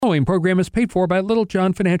following program is paid for by Little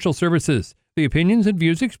John Financial Services. The opinions and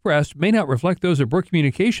views expressed may not reflect those of Brooke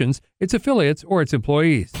Communications, its affiliates, or its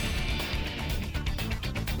employees.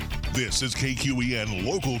 This is KQEN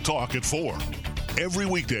Local Talk at 4. Every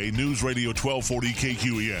weekday, News Radio 1240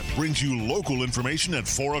 KQEN brings you local information at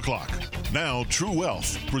 4 o'clock. Now, True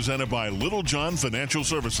Wealth, presented by Little John Financial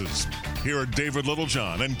Services. Here are David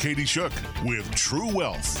Littlejohn and Katie Shook with True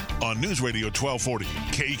Wealth on News Radio 1240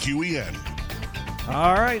 KQEN.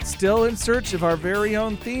 All right, still in search of our very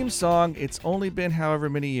own theme song. It's only been however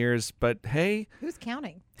many years, but hey. Who's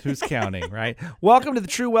counting? Who's counting, right? Welcome to the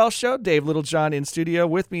True Wealth Show. Dave Littlejohn in studio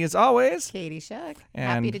with me as always. Katie Shook. And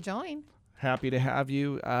happy to join. Happy to have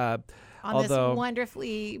you. On this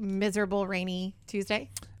wonderfully miserable, rainy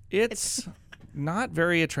Tuesday. It's not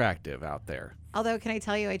very attractive out there. Although, can I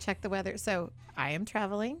tell you, I checked the weather. So I am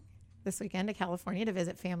traveling this weekend to California to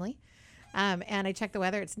visit family. And I checked the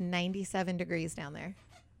weather. It's 97 degrees down there.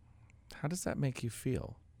 How does that make you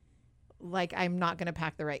feel? Like I'm not going to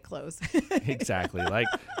pack the right clothes. Exactly. Like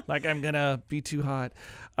I'm going to be too hot.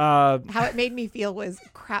 How it made me feel was,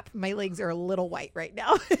 crap, my legs are a little white right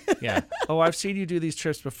now. Yeah. Oh, I've seen you do these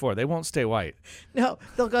trips before. They won't stay white. No,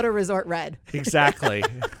 they'll go to Resort Red. Exactly.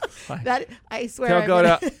 That I swear.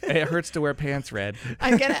 It hurts to wear pants red.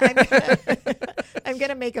 I'm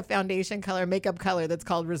gonna make a foundation color, makeup color that's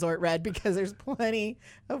called Resort Red because there's plenty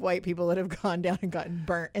of white people that have gone down and gotten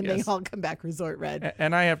burnt, and Yes. they all come back Resort Red.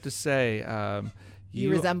 And I have to say,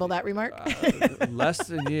 you resemble that remark. Less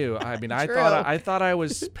than you. I mean, True. I thought I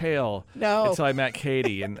was pale. No. Until I met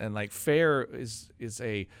Katie, and like fair is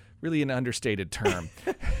a really an understated term.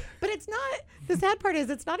 But it's not. The sad part is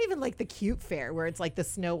it's not even like the cute fair where it's like the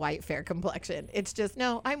Snow White fair complexion. It's just,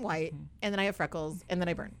 no, I'm white, and then I have freckles, and then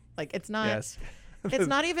I burn. Like it's not. Yes. It's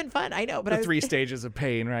not even fun. I know, but The three stages of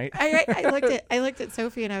pain, right? I looked at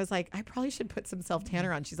Sophie and I was like, I probably should put some self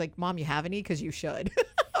tanner on. She's like, Mom, you have any? Because you should.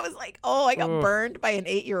 I was like, oh, I got burned by an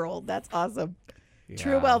 8-year-old. That's awesome. Yeah.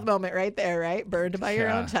 True wealth moment right there, right? Burned by your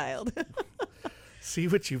own Yeah. child. See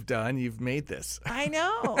what you've done. You've made this. I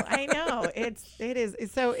know. It is.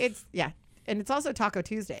 So it's, yeah. And it's also Taco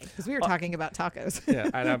Tuesday because we were talking about tacos. Yeah.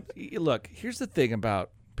 And look, here's the thing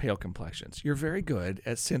about pale complexions. You're very good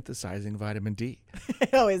at synthesizing vitamin D.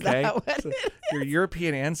 Oh, is Okay? that what? So your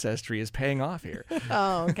European ancestry is paying off here.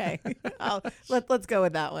 Oh, okay. Let's go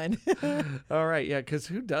with that one. All right. Yeah. Because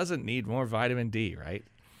who doesn't need more vitamin D, right?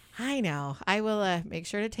 I know. I will make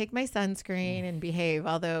sure to take my sunscreen and behave.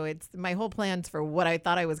 Although it's my whole plans for what I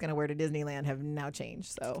thought I was going to wear to Disneyland have now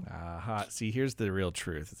changed. So, See, here's the real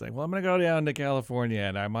truth. It's like, well, I'm going to go down to California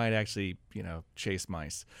and I might actually, chase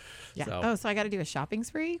mice. yeah. So I got to do a shopping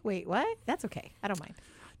spree? Wait, what? That's okay. I don't mind.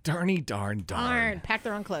 Darn. Pack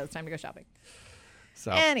their own clothes. Time to go shopping.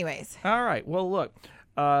 So, Anyways. all right. Well, look,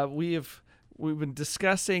 we've been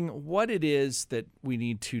discussing what it is that we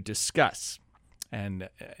need to discuss. And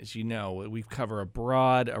as you know, we cover a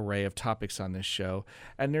broad array of topics on this show.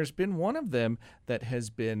 And there's been one of them that has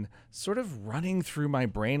been sort of running through my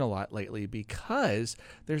brain a lot lately because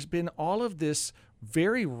there's been all of this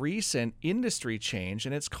very recent industry change,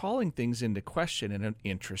 and it's calling things into question in an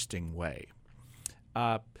interesting way.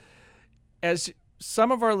 As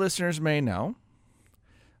some of our listeners may know,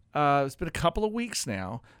 it's been a couple of weeks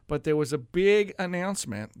now, but there was a big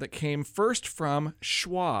announcement that came first from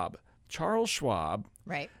Schwab. Charles Schwab,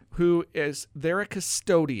 Right. they're a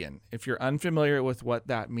custodian, if you're unfamiliar with what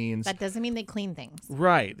that means. That doesn't mean they clean things.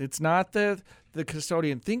 Right. It's not the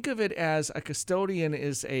custodian. Think of it as a custodian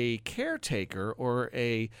is a caretaker or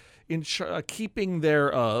a keeping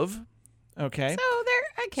thereof. Okay. So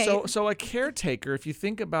they're okay. So a caretaker, if you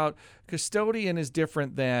think about custodian is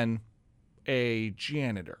different than a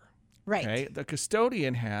janitor. right. Okay. The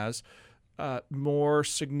custodian has more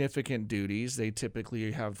significant duties. They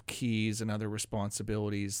typically have keys and other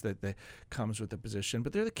responsibilities that comes with the position,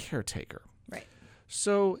 but they're the caretaker. Right.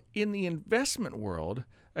 So in the investment world,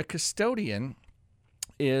 a custodian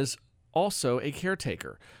is also a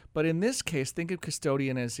caretaker. But in this case, think of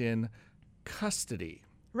custodian as in custody.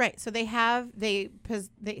 Right. So they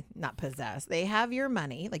not possess. They have your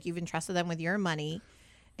money. Like you've entrusted them with your money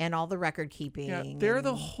and all the record keeping. Yeah, they're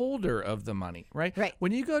the holder of the money, right? Right.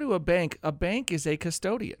 When you go to a bank is a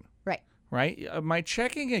custodian. Right. Right. My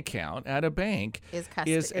checking account at a bank Is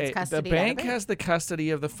the custody bank at a has the custody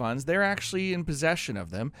of the funds. They're actually in possession of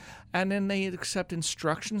them, and then they accept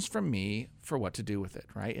instructions from me for what to do with it.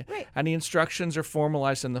 Right. Right. And the instructions are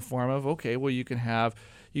formalized in the form of, okay, well, you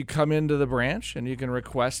come into the branch and you can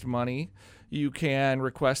request money. You can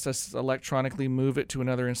request us electronically move it to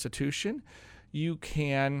another institution. You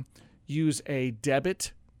can use a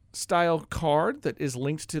debit style card that is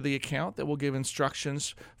linked to the account that will give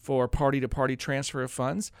instructions for party-to-party transfer of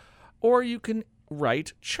funds, or you can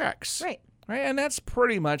write checks. Right. And that's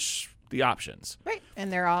pretty much the options. Right.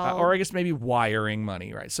 And they're all or I guess maybe wiring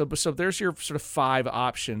money, right? So there's your sort of 5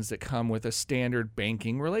 options that come with a standard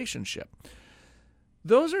banking relationship.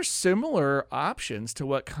 Those are similar options to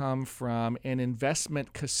what come from an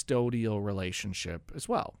investment custodial relationship as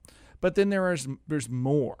well. But then there's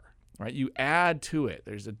more, right? You add to it.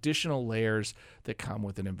 There's additional layers that come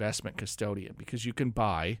with an investment custodian because you can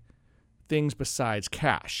buy things besides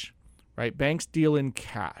cash, right? Banks deal in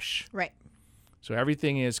cash. right. So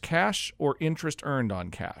everything is cash or interest earned on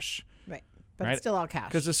cash. Right. But Right. it's still all cash.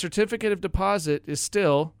 Because the certificate of deposit is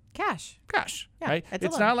still Cash. cash, Yeah, right? it's a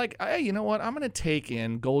It's loan. not like, hey, you know what? I'm going to take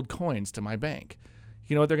in gold coins to my bank.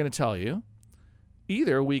 You know what they're going to tell you?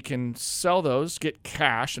 Either we can sell those, get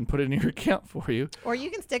cash, and put it in your account for you. Or you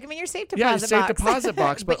can stick them in your safe Yeah, your deposit safe box. deposit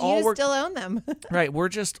box, but all you we're- still own them. Right? We're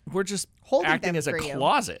just Holding acting them as a for you.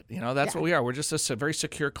 closet. You know, that's Yeah. what we are. We're just a very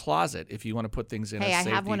secure closet. If you want to put things in, Hey, a I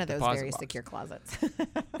safety have one of those deposit very box. secure closets.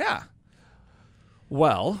 Yeah.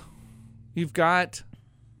 Well, you've got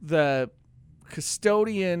the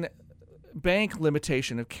custodian bank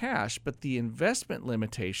limitation of cash, but the investment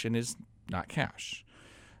limitation is not cash.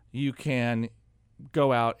 You can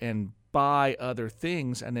go out and buy other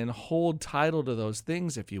things and then hold title to those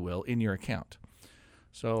things, if you will, in your account.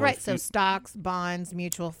 So right. if So you- stocks, bonds,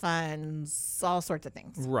 mutual funds, all sorts of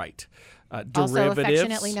things. right. Also Derivatives.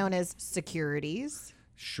 affectionately known as securities.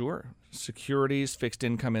 Sure. Securities, fixed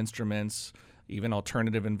income instruments, even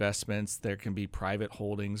alternative investments. There can be private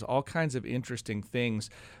holdings, all kinds of interesting things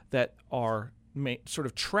that are sort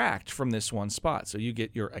of tracked from this one spot. So you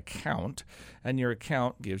get your account, and your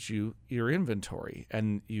account gives you your inventory,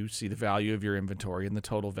 and you see the value of your inventory and the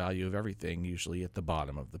total value of everything usually at the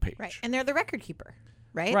bottom of the page. Right. And they're the record keeper.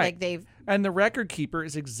 Right. Right. Like they've. And the record keeper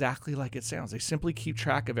is exactly like it sounds. They simply keep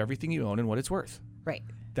track of everything you own and what it's worth. Right.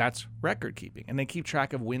 That's record keeping. And they keep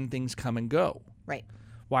track of when things come and go. Right.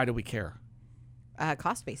 Why do we care?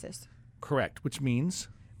 Cost basis. Correct, which means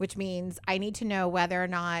Which means I need to know whether or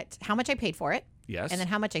not how much I paid for it. yes. And then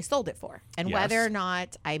how much I sold it for. And Yes. whether or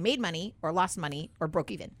not I made money or lost money or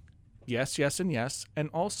broke even. yes, yes, and yes. And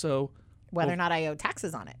also, Whether or not I owe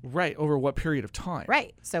taxes on it. right, over what period of time?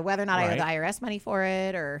 Right. So whether or not I owe the Right. IRS money for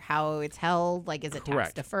it or how it's held, like is it tax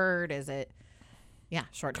Correct. deferred? Is it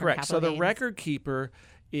short-term Correct. So capital the gains? record keeper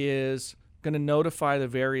is going to notify the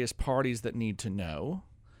various parties that need to know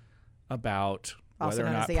about Also whether or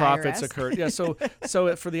known as not the profits IRS. occurred. Yeah, so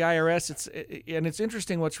for the IRS, it's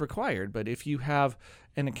interesting what's required. But if you have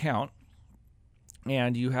an account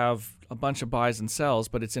and you have a bunch of buys and sells,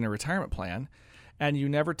 but it's in a retirement plan, and you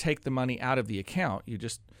never take the money out of the account, you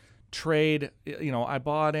just trade. You know, I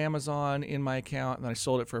bought Amazon in my account and I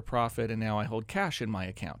sold it for a profit, and now I hold cash in my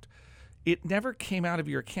account. It never came out of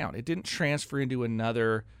your account. It didn't transfer into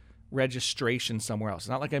another registration somewhere else. It's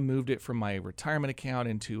not like I moved it from my retirement account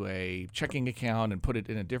into a checking account and put it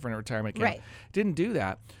in a different retirement account. Right. Didn't do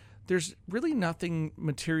that. There's really nothing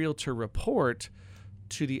material to report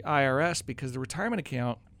to the IRS because the retirement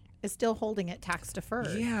account, is still holding it tax deferred.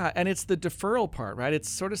 yeah, and it's the deferral part, right? It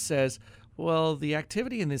sort of says, well, the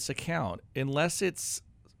activity in this account, unless it's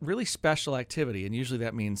really special activity, and usually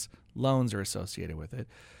that means loans are associated with it,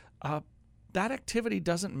 that activity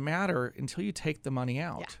doesn't matter until you take the money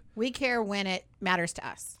out. Yeah. We care when it matters to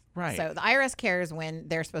us. Right. So the IRS cares when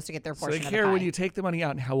they're supposed to get their So portion they of the care pie. when you take the money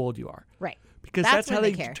out and how old you are. Right. Because That's that's how when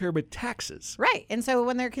they they care. determine taxes. Right. And so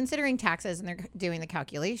when they're considering taxes and they're doing the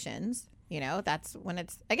calculations, that's when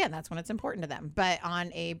it's important to them. But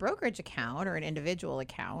on a brokerage account or an individual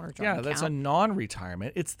account or joint Yeah, account, that's a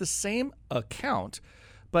non-retirement. It's the same account,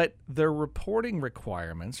 but their reporting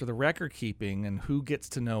requirements or the record keeping and who gets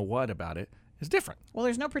to know what about it is different. well,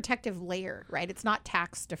 there's no protective layer, right? It's not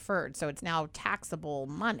tax deferred, so it's now taxable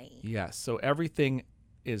money. Yes, so everything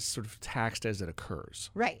is sort of taxed as it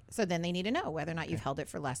occurs. Right. So then they need to know whether or not you've held it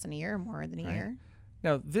for less than a year or more than a year.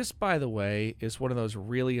 Now, this, by the way, is one of those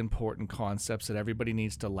really important concepts that everybody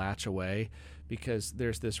needs to latch away because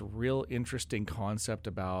there's this real interesting concept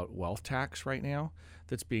about wealth tax right now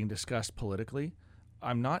that's being discussed politically.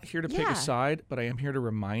 I'm not here to pick Yeah. a side, but I am here to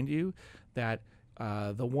remind you that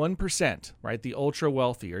the 1%, right, the ultra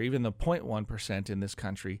wealthy, or even the 0.1% in this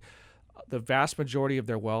country, the vast majority of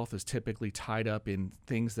their wealth is typically tied up in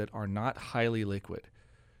things that are not highly liquid.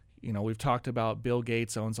 You know, we've talked about Bill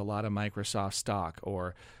Gates owns a lot of Microsoft stock,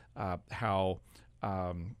 or how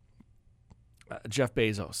Jeff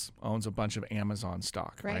Bezos owns a bunch of Amazon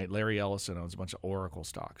stock, right? Larry Ellison owns a bunch of Oracle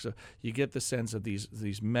stock. So you get the sense of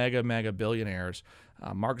these mega billionaires.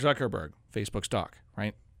 Mark Zuckerberg, Facebook stock,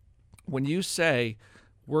 right? when you say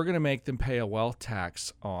we're going to make them pay a wealth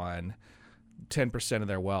tax on 10% of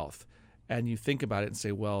their wealth, and you think about it and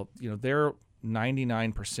say, well, they're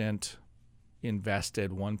 99%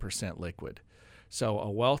 invested, 1% liquid. So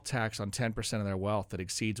a wealth tax on 10% of their wealth that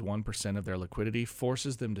exceeds 1% of their liquidity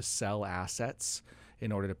forces them to sell assets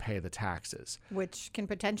in order to pay the taxes. Which can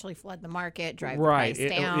potentially flood the market, drive Right. the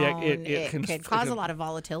price down. It could cause a lot of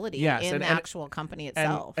volatility Yes, in and- the and- actual company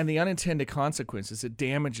itself. And the unintended consequences, it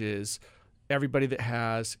damages everybody that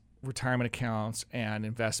has retirement accounts and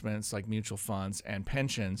investments like mutual funds and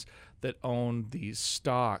pensions that own these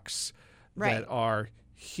stocks Right. that are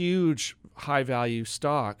huge, high-value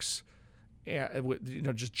stocks,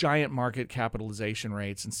 just giant market capitalization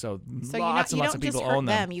rates, and so So lots you and lots don't of people just hurt own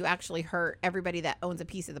them. You actually hurt everybody that owns a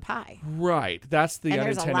piece of the pie. Right, that's the And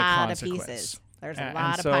there's a unintended lot consequence. of pieces. There's a And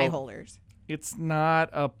lot of so pie holders. It's not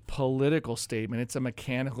a political statement. It's a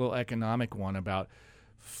mechanical economic one about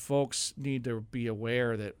folks need to be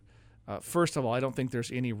aware that, first of all, I don't think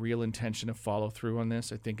there's any real intention of follow through on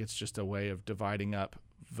this. I think it's just a way of dividing up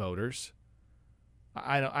voters.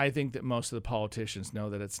 I think that most of the politicians know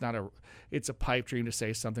that it's a pipe dream to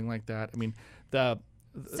say something like that. I mean,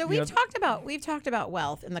 So we've talked about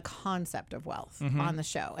wealth and the concept of wealth Mm-hmm. on the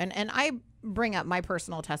show, and I bring up my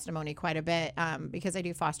personal testimony quite a bit because I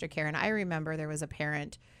do foster care, and I remember there was a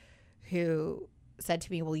parent who said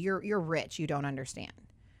to me, "Well, you're rich, you don't understand."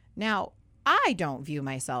 Now, I don't view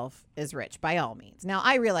myself as rich by all means. Now,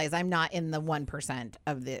 I realize I'm not in the 1%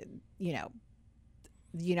 of the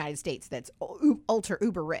the United States that's ultra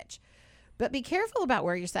uber rich, but be careful about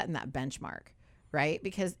where you're setting that benchmark. Right?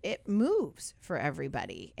 Because it moves for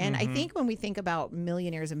everybody. And I think when we think about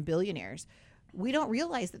millionaires and billionaires, we don't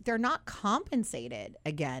realize that they're not compensated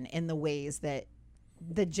again in the ways that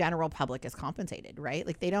the general public is compensated, right?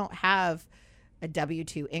 Like they don't have a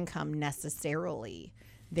W-2 income necessarily.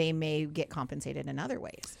 They may get compensated in other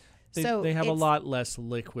ways. They have a lot less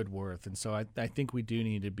liquid worth. And so I think we do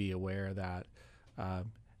need to be aware of that.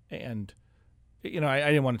 And I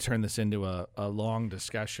didn't want to turn this into a long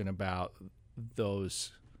discussion about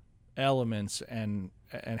those elements and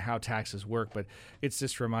how taxes work, but it's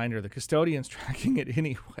this reminder the custodian's tracking it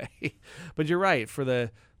anyway. But you're right, for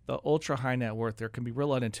the ultra high net worth, there can be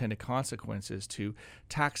real unintended consequences to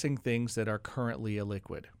taxing things that are currently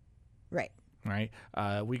illiquid. Right.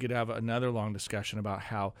 We could have another long discussion about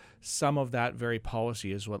how some of that very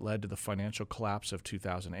policy is what led to the financial collapse of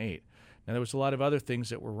 2008. Now, there was a lot of other things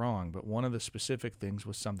that were wrong, but one of the specific things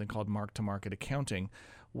was something called mark-to-market accounting,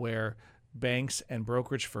 where banks and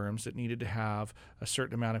brokerage firms that needed to have a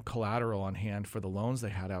certain amount of collateral on hand for the loans they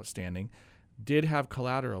had outstanding did have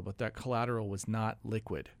collateral, but that collateral was not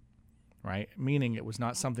liquid, right? Meaning it was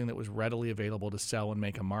not something that was readily available to sell and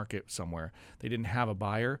make a market somewhere. They didn't have a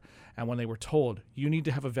buyer, and when they were told, you need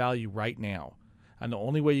to have a value right now, and the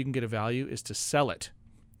only way you can get a value is to sell it,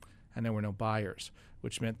 and there were no buyers,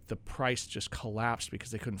 which meant the price just collapsed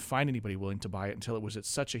because they couldn't find anybody willing to buy it until it was at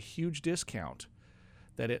such a huge discount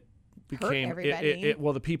that it became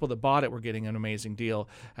the people that bought it were getting an amazing deal,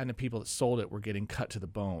 and the people that sold it were getting cut to the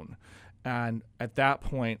bone. And at that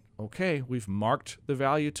point, okay, we've marked the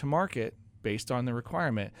value to market based on the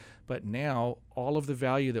requirement, but now all of the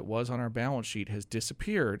value that was on our balance sheet has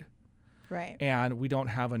disappeared, Right. and we don't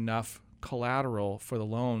have enough collateral for the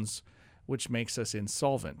loans, which makes us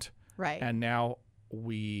insolvent. Right. And now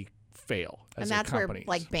we fail as And that's a company.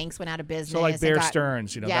 where Banks went out of business. So like and Bear got-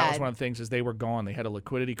 Stearns, that yeah. was one of the things is they were gone. They had a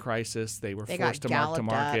liquidity crisis. They were They forced got to mark to galloped up.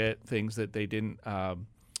 market things that they didn't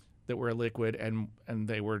that were illiquid, and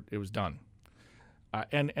it was done.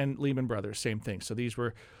 And Lehman Brothers, same thing. So these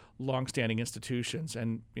were longstanding institutions,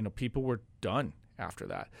 and people were done after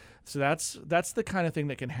that. So that's the kind of thing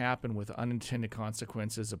that can happen with unintended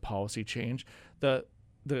consequences of policy change. The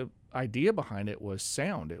idea behind it was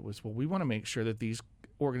sound. It was, well, we want to make sure that these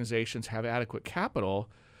organizations have adequate capital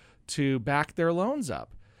to back their loans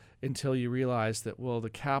up, until you realize that, well,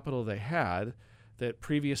 the capital they had that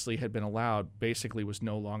previously had been allowed basically was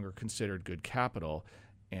no longer considered good capital,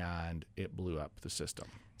 and it blew up the system.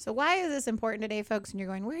 So why is this important today, folks? And you're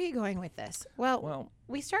going, where are you going with this? Well,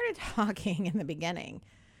 we started talking in the beginning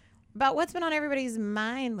about what's been on everybody's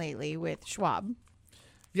mind lately with Schwab.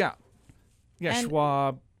 Yeah, And-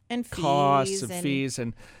 Schwab, And fees. costs and and fees.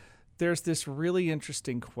 And there's this really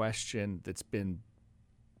interesting question that's been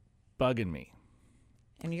bugging me.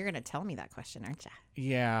 And you're going to tell me that question, aren't you?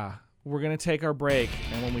 Yeah, we're going to take our break,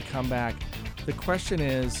 and when we come back, the question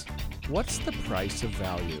is, what's the price of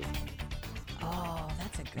value? Oh,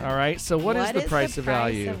 that's a good All right, so what is the price of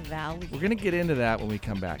value? Of value? We're going to get into that when we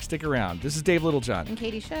come back. Stick around. This is Dave Littlejohn. And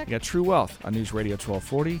Katie Shook. You got True Wealth on News Radio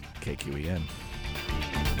 1240 KQEN.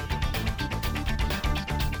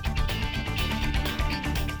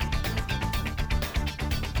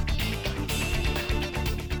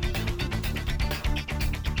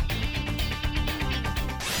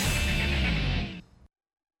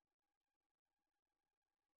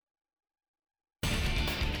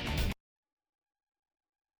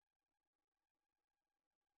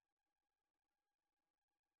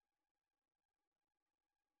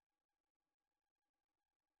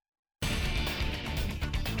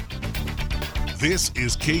 This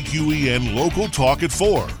is KQEN Local Talk at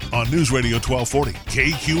 4 on News Radio 1240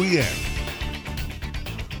 KQEN.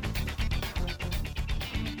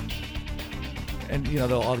 And,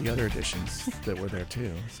 all the other editions that were there,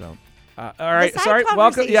 too. So, all right. side Sorry.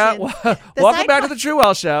 Welcome. Yeah. Welcome back to the True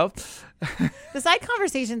Wealth Show. The side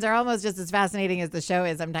conversations are almost just as fascinating as the show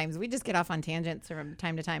is sometimes. We just get off on tangents from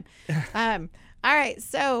time to time. All right.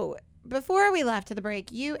 So before we left to the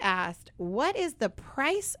break, you asked, what is the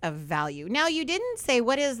price of value? Now, you didn't say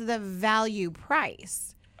what is the value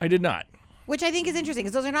price. I did not. Which I think is interesting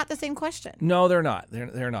because those are not the same question. No, they're not.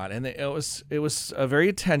 They're not. And it was very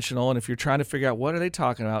intentional. And if you're trying to figure out what are they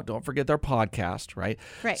talking about, don't forget their podcast, right?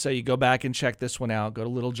 Right. So you go back and check this one out. Go to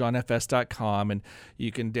littlejohnfs.com and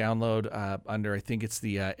you can download under, I think it's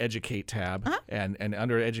the Educate tab. Uh-huh. And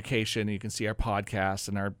under Education, you can see our podcast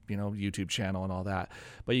and our YouTube channel and all that.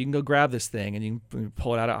 But you can go grab this thing and you can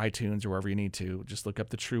pull it out of iTunes or wherever you need to. Just look up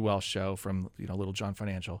the True Wealth Show from Little John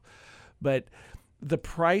Financial. But the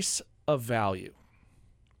price of value.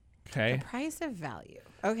 Okay. The price of value.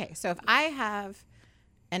 Okay. So if I have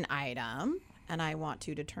an item and I want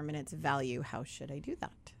to determine its value, how should I do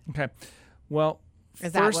that? Okay. Well,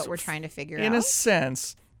 is that what we're trying to figure out? In a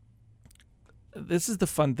sense, this is the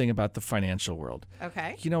fun thing about the financial world.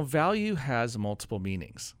 Okay. Value has multiple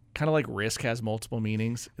meanings. Kind of like risk has multiple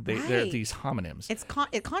meanings. They're these homonyms. It's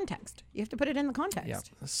context. You have to put it in the context. Yeah.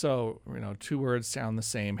 So, two words sound the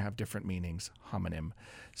same, have different meanings. Homonym.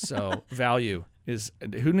 So value is,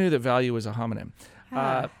 who knew that value was a homonym?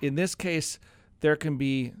 In this case, there can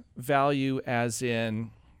be value as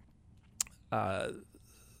in the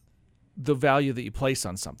value that you place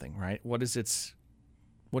on something, right? What's its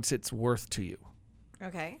worth to you?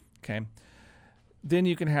 Okay. Okay. Then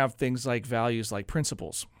you can have things like values like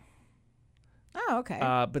principles. Oh, okay.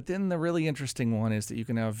 But then the really interesting one is that you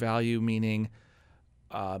can have value meaning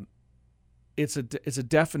it's a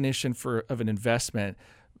definition of an investment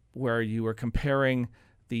where you are comparing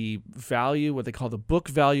the value, what they call the book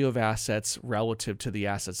value of assets relative to the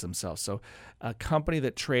assets themselves. So a company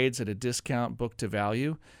that trades at a discount book to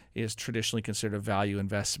value is traditionally considered a value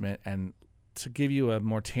investment. And to give you a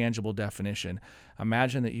more tangible definition,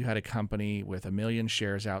 imagine that you had a company with 1 million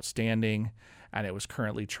shares outstanding and it was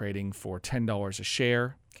currently trading for $10 a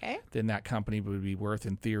share. Okay. Then that company would be worth,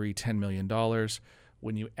 in theory, $10 million.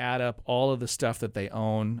 When you add up all of the stuff that they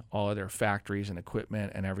own, all of their factories and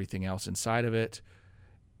equipment and everything else inside of it,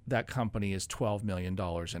 that company is $12 million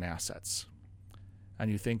in assets. And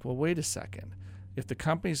you think, well, wait a second. If the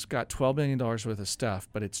company's got $12 million worth of stuff,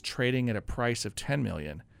 but it's trading at a price of $10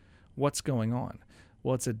 million, what's going on?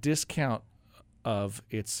 Well, it's a discount of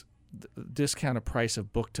discounted price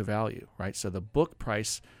of book to value, right? So the book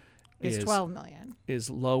price is $12 million. Is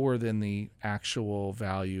lower than the actual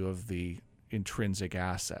value of the intrinsic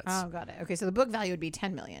assets. Oh, got it. Okay, so the book value would be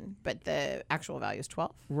 $10 million, but the actual value is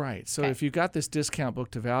 12. Right. So if you've got this discount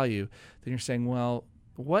book to value, then you're saying, well,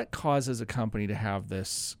 what causes a company to have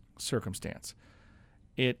this circumstance?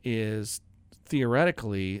 It is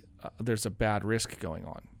theoretically there's a bad risk going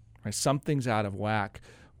on. Right? Something's out of whack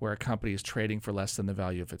where a company is trading for less than the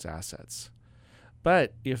value of its assets.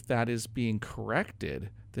 But if that is being corrected,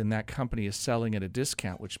 then that company is selling at a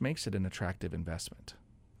discount, which makes it an attractive investment.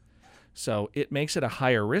 So it makes it a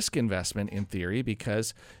higher risk investment in theory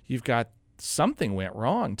because you've got something went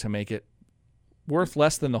wrong to make it worth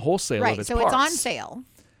less than the wholesale of its parts. Right, so it's on sale,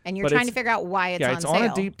 and you're trying to figure out why it's on sale. Yeah,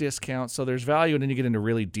 it's on a deep discount, so there's value, and then you get into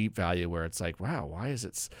really deep value where it's like, wow, why is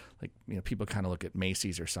it like, people kind of look at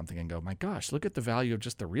Macy's or something and go, my gosh, look at the value of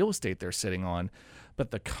just the real estate they're sitting on,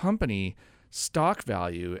 but the company stock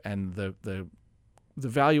value and the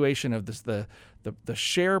valuation of this, the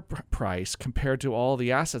share price compared to all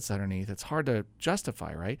the assets underneath, it's hard to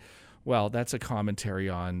justify, right? Well, that's a commentary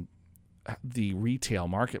on the retail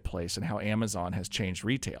marketplace and how Amazon has changed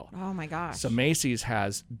retail. Oh my gosh. So Macy's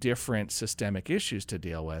has different systemic issues to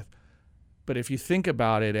deal with. But if you think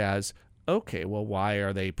about it as, okay, well, why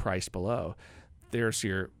are they priced below? There's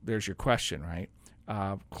your question, right?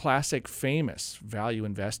 Classic famous value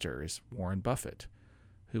investor is Warren Buffett,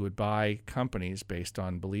 who would buy companies based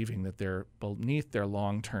on believing that they're beneath their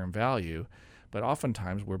long-term value, but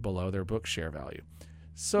oftentimes we're below their book share value.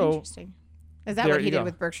 So interesting. Is that what he did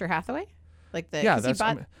with Berkshire Hathaway?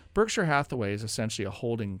 Berkshire Hathaway is essentially a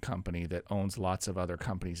holding company that owns lots of other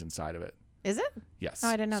companies inside of it. Is it? Yes. Oh,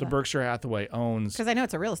 I didn't know that. So Berkshire Hathaway owns... Because I know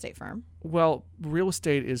it's a real estate firm. Well, real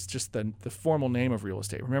estate is just the formal name of real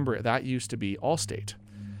estate. Remember, that used to be Allstate.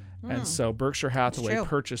 And so Berkshire Hathaway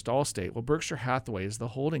purchased Allstate. Well, Berkshire Hathaway is the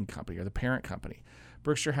holding company or the parent company.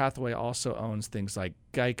 Berkshire Hathaway also owns things like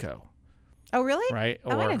Geico Oh, really? right?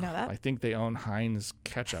 Oh, I didn't know that. I think they own Heinz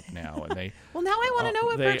ketchup now, and they Well, now I want to know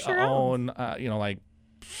what they Berkshire owns. own like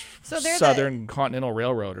So they're Southern Continental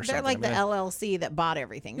Railroad or they're something. like the LLC that bought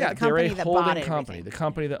everything. They're yeah, the company they're a that holding bought company, everything. the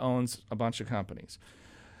company that owns a bunch of companies.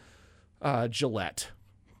 Gillette,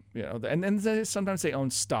 and then sometimes they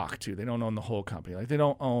own stock too. They don't own the whole company. Like they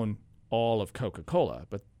don't own all of Coca-Cola,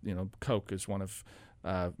 but Coke is one of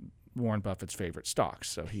Warren Buffett's favorite stocks.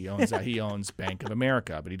 So he owns he owns Bank of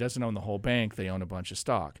America, but he doesn't own the whole bank. They own a bunch of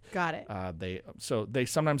stock. Got it. They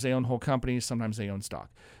sometimes they own whole companies, sometimes they own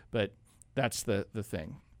stock, but that's the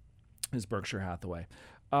thing. Is Berkshire Hathaway.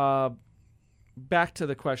 Back to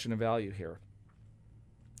the question of value here.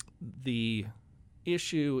 The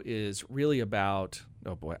issue is really about,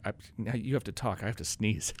 oh boy, now you have to talk. I have to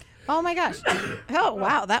sneeze. Oh my gosh. Oh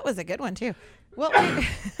wow, that was a good one too. Well, I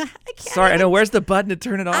can't Sorry, I know. Where's the button to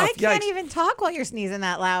turn it off? I can't Yikes. even talk while you're sneezing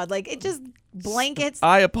that loud. Like it just blankets.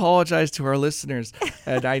 I apologize to our listeners,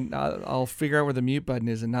 and I'll figure out where the mute button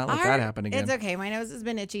is and not let that happen again. It's okay. My nose has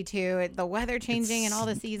been itchy too. The weather changing and all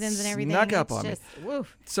the seasons and everything. snuck up it's on me. just,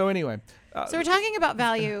 woof. So anyway, So we're talking about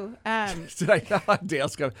value.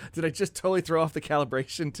 Dale's going, did I just totally throw off the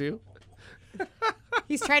calibration too?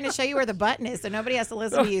 He's trying to show you where the button is, so nobody has to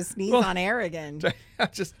listen to you sneeze on air again.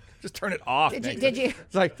 Just turn it off. Did Nick. you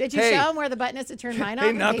It's like, did you hey, show him where the button is to turn mine hey,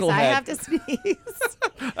 off in case I knucklehead. have to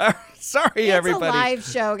sneeze? Sorry, It's everybody. a live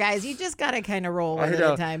show, guys. You just gotta kind of roll with I it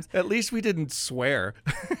know. at times. At least we didn't swear.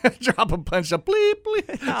 Drop a bunch of bleep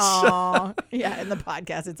bleep. Oh, yeah. In the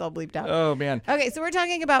podcast, it's all bleeped out. Oh man. Okay, so we're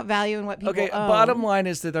talking about value and what people Okay. own. Bottom line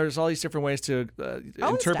is that there's all these different ways to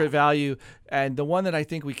interpret stuff. value, and the one that I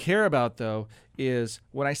think we care about though is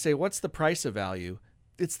when I say what's the price of value,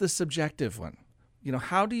 it's the subjective one.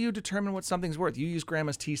 How do you determine what something's worth? You use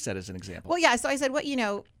grandma's tea set as an example. Well, yeah. So I said,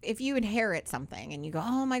 if you inherit something and you go,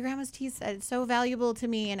 oh, my grandma's tea set, it's so valuable to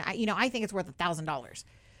me, and I think it's worth $1,000,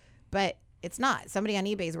 but it's not. Somebody on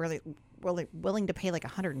eBay is really willing to pay like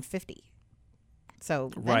 $150.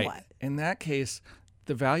 So then right. what? In that case,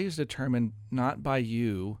 the value is determined not by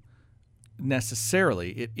you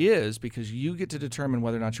necessarily. It is because you get to determine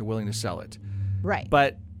whether or not you're willing to sell it. Right.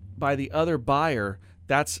 But by the other buyer,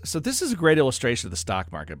 so this is a great illustration of the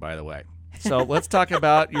stock market, by the way. So let's talk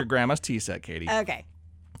about your grandma's tea set, Katie. Okay.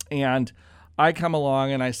 And I come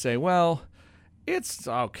along and I say, well, it's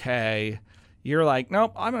okay. You're like,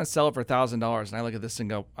 nope, I'm going to sell it for $1,000. And I look at this and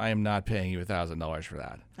go, I am not paying you $1,000 for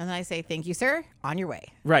that. And then I say, thank you, sir. On your way.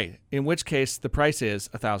 Right. In which case the price is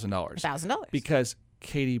 $1,000. $1,000. Because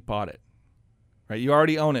Katie bought it. Right. You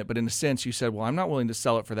already own it. But in a sense, you said, well, I'm not willing to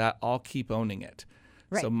sell it for that. I'll keep owning it.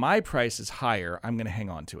 Right. So my price is higher. I'm going to hang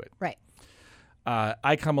on to it. Right.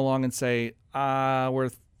 I come along and say,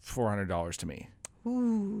 worth $400 to me.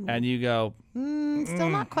 Ooh. And you go, Still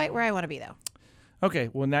not quite where I want to be, though. okay,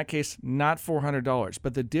 well, in that case, not $400.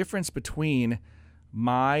 But the difference between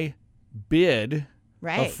my bid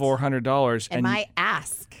Right. of $400 And my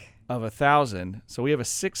ask. of $1,000, so we have a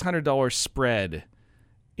 $600 spread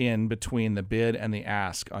in between the bid and the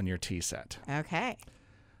ask on your tea set. Okay.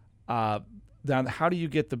 Now, how do you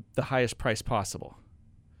get the highest price possible?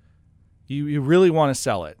 You really want to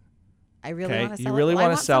sell it. I really Okay, want to you sell really it. Well,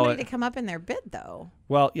 wanna I want sell somebody it. to come up in their bid, though.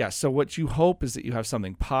 Well, yeah, so what you hope is that you have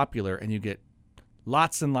something popular and you get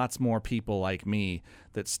lots and lots more people like me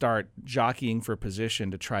that start jockeying for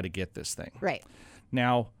position to try to get this thing. Right.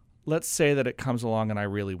 Now, let's say that it comes along and I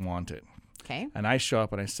really want it. Okay. And I show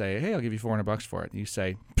up and I say, hey, I'll give you $400 for it. And you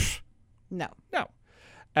say, No. no.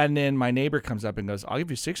 And then my neighbor comes up and goes, I'll give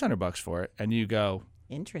you $600 for it. And you go,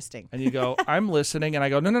 Interesting. I'm listening. And I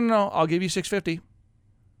go, no, I'll give you $650.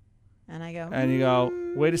 And I go, And you go,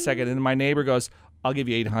 wait a second. And my neighbor goes, I'll give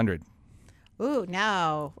you $800. ooh,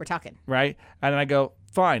 now we're talking. Right? And then I go,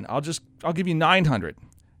 fine, I'll give you $900.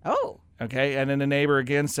 Oh, Okay? And then the neighbor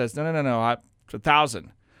again says, no, $1,000.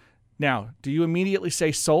 Now, do you immediately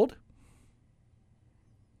say sold?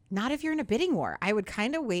 not if you're in a bidding war. I would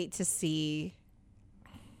kind of wait to see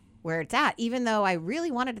where it's at, even though I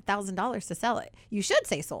really wanted $1,000 to sell it. You should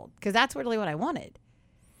say sold, because that's really what I wanted.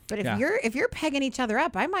 But if you're pegging each other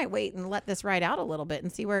up, I might wait and let this ride out a little bit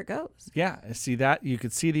and see where it goes. Yeah, see that? You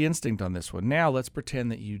could see the instinct on this one. Now let's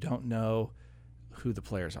pretend that you don't know who the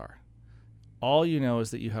players are. All you know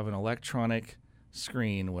is that you have an electronic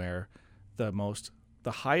screen where the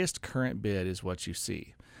highest current bid is what you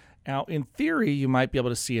see. Now, in theory, you might be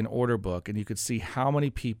able to see an order book and you could see how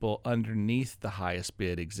many people underneath the highest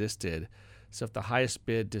bid existed. So if the highest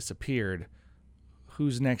bid disappeared,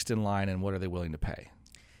 who's next in line and what are they willing to pay?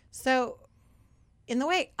 So in the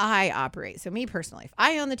way I operate, so me personally, if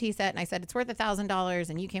I own the tea set and I said it's worth $1,000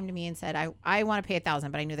 and you came to me and said, I want to pay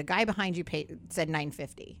 $1,000, but I knew the guy behind you said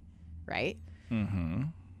 $950, right? Mm-hmm.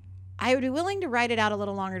 I would be willing to ride it out a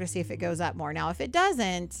little longer to see if it goes up more. Now, if it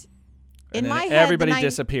doesn't, in my head, everybody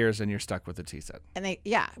disappears and you're stuck with the T-set. And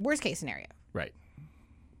worst case scenario. Right.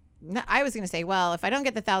 No, I was going to say, well, if I don't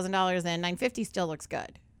get the $1,000, then $950 still looks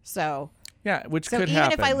good. So yeah, which could even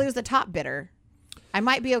happen. if I lose the top bidder, I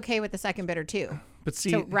might be okay with the second bidder too. But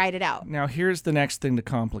see, to ride it out. Now here's the next thing to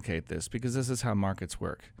complicate this, because this is how markets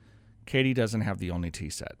work. Katie doesn't have the only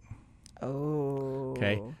T-set. Oh.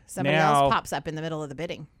 Okay. Somebody else pops up in the middle of the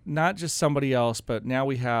bidding. Not just somebody else, but now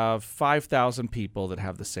we have 5,000 people that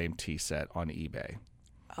have the same T-set on eBay.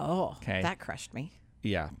 Oh, okay. That crushed me.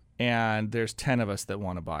 Yeah. And there's 10 of us that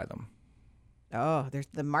want to buy them. Oh,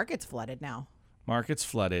 the market's flooded now. Market's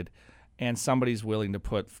flooded, and somebody's willing to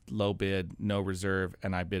put low bid, no reserve,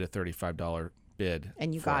 and I bid a $35 bid.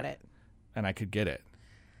 And you got it. And I could get it,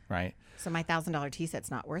 right? So my $1,000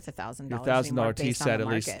 T-set's not worth $1,000. Your $1,000 T-set, at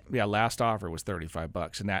least, last offer was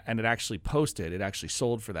 $35, and it actually posted. It actually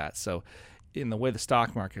sold for that. So, in the way the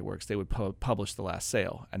stock market works, they would publish the last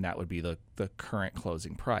sale, and that would be the current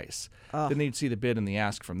closing price. Then you'd see the bid and the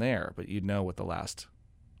ask from there, but you'd know what the last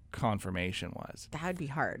confirmation was. That would be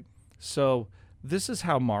hard. So this is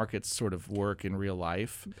how markets sort of work in real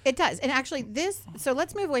life. It does. And actually so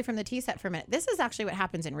let's move away from the T-set for a minute. This is actually what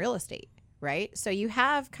happens in real estate, right? So you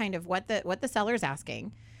have kind of what the seller's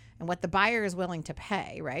asking and what the buyer is willing to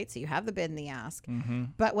pay, right? So you have the bid and the ask. Mm-hmm.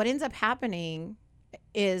 But what ends up happening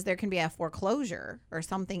is there can be a foreclosure or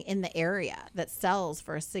something in the area that sells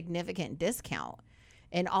for a significant discount,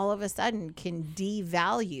 and all of a sudden can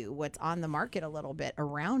devalue what's on the market a little bit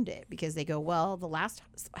around it, because they go, well, the last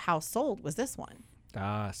house sold was this one.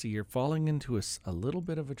 So you're falling into a little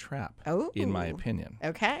bit of a trap, in my opinion.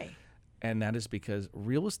 Okay. And that is because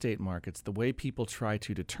real estate markets, the way people try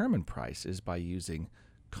to determine price is by using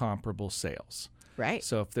comparable sales. Right.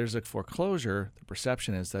 So if there's a foreclosure, the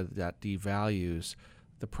perception is that devalues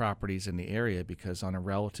the properties in the area, because on a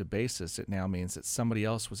relative basis, it now means that somebody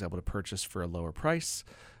else was able to purchase for a lower price,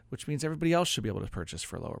 which means everybody else should be able to purchase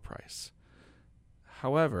for a lower price.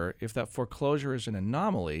 However, if that foreclosure is an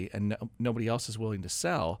anomaly and nobody else is willing to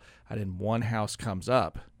sell, and then one house comes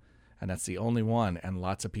up, and that's the only one, and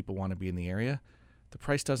lots of people want to be in the area, the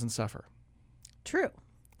price doesn't suffer. True.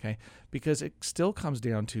 Okay, because it still comes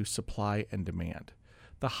down to supply and demand.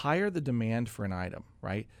 The higher the demand for an item,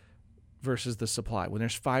 right, versus the supply. When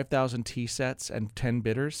there's 5,000 T-sets and 10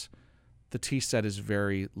 bidders, the T-set is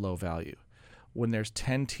very low value. When there's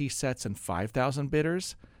 10 T-sets and 5,000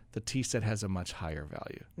 bidders, the T-set has a much higher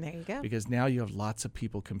value. There you go. Because now you have lots of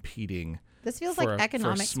people competing. This feels like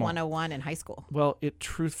economics 101 in high school. Well, it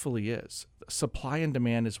truthfully is. Supply and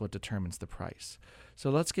demand is what determines the price. So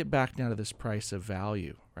let's get back now to this price of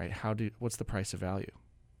value, right? What's the price of value?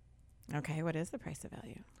 Okay, what is the price of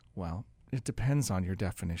value? Well, it depends on your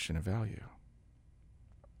definition of value,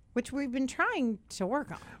 which we've been trying to work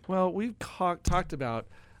on. Well, we've talked about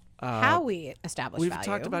how we establish value. We've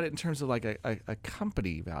talked about it in terms of like a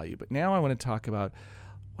company value, but now I want to talk about,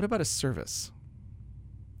 what about a service?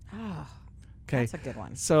 Oh, okay, that's a good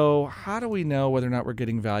one. So how do we know whether or not we're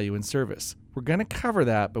getting value in service? We're going to cover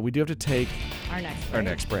that, but we do have to take our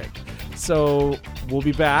next break. So we'll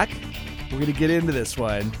be back. We're going to get into this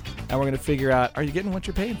one, and we're going to figure out, are you getting what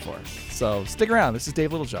you're paying for? So stick around. This is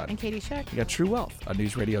Dave Littlejohn. And Katie Schick. You got True Wealth on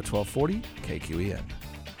News Radio 1240 KQEN.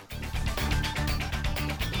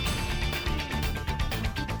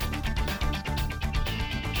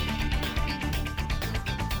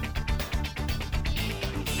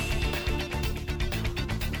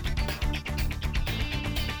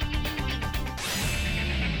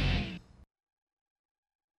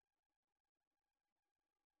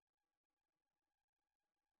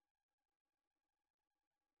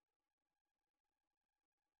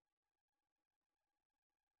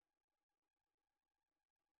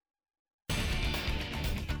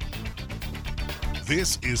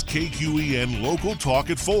 This is KQEN Local Talk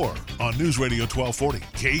at 4 on News Radio 1240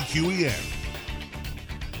 KQEN.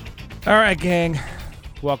 All right, gang.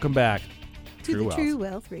 Welcome back to the True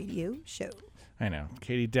Wealth Radio Show. I know.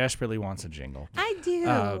 Katie desperately wants a jingle. I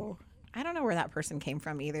do. I don't know where that person came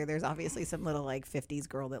from either. There's obviously some little 50s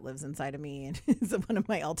girl that lives inside of me and is one of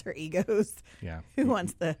my alter egos. Yeah. Who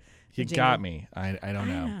wants the You jingle. got me. I don't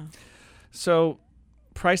know. So,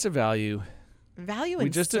 price of value. Value and we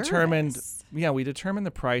just service. we determined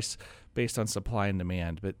the price based on supply and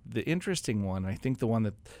demand. But the interesting one, I think the one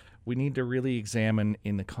that we need to really examine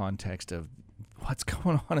in the context of what's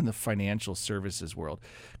going on in the financial services world.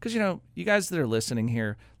 Because, you guys that are listening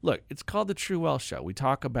here, look, it's called the True Wealth Show. We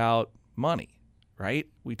talk about money, right?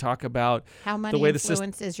 We talk about how money the way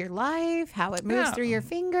influences your life, how it moves through your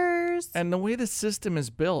fingers. And the way the system is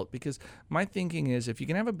built, because my thinking is if you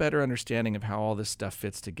can have a better understanding of how all this stuff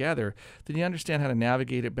fits together, then you understand how to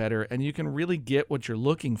navigate it better and you can really get what you're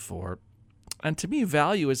looking for. And to me,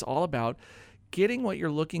 value is all about getting what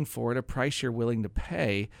you're looking for at a price you're willing to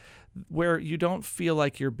pay, where you don't feel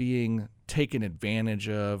like you're being taken advantage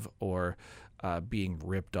of or being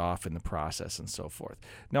ripped off in the process and so forth.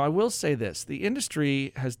 Now, I will say this. The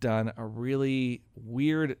industry has done a really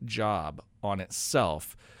weird job on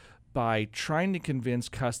itself by trying to convince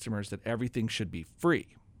customers that everything should be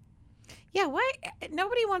free. Yeah, why?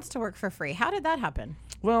 Nobody wants to work for free. How did that happen?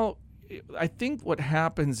 Well, I think what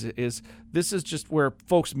happens is this is just where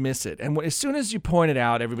folks miss it. And as soon as you point it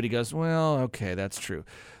out, everybody goes, well, okay, that's true.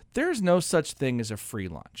 There's no such thing as a free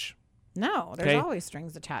lunch. No, there's always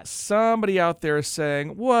strings attached. Somebody out there is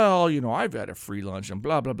saying, well, I've had a free lunch and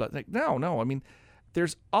blah, blah, blah. Like, no. I mean,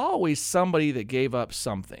 there's always somebody that gave up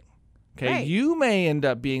something. Okay. Right. You may end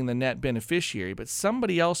up being the net beneficiary, but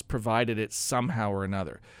somebody else provided it somehow or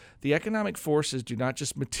another. The economic forces do not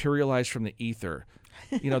just materialize from the ether.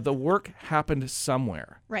 The work happened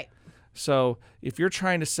somewhere. Right. So if you're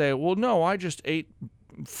trying to say, well, no, I just ate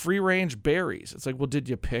free-range berries. It's like, well, did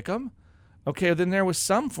you pick them? Okay, then there was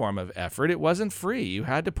some form of effort. It wasn't free. You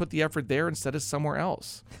had to put the effort there instead of somewhere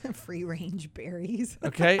else. Free-range berries.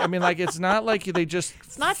 Okay? I mean, it's not like they just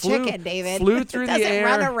It's not chicken, David. Flew through the air. It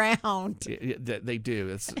doesn't run around. They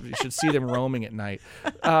do. You should see them roaming at night.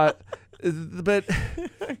 But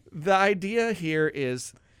the idea here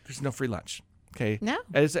is there's no free lunch. Okay? No.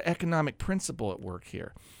 There's an economic principle at work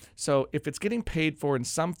here. So if it's getting paid for in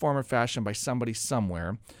some form or fashion by somebody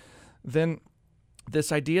somewhere, then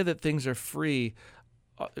this idea that things are free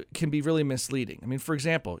can be really misleading. I mean, for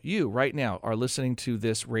example, you right now are listening to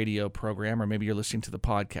this radio program, or maybe you're listening to the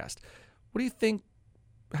podcast. What do you think?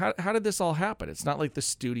 How did this all happen? It's not like the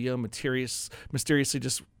studio mysteriously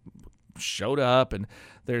just showed up and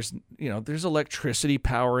there's electricity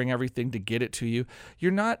powering everything to get it to you.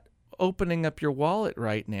 You're not opening up your wallet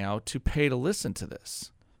right now to pay to listen to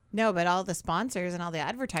this. No, but all the sponsors and all the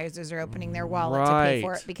advertisers are opening their wallet to pay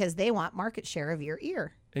for it because they want market share of your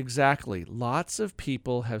ear. Exactly. Lots of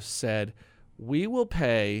people have said, we will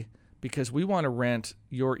pay because we want to rent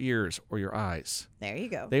your ears or your eyes. There you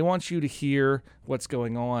go. They want you to hear what's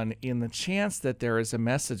going on in the chance that there is a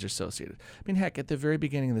message associated. I mean, heck, at the very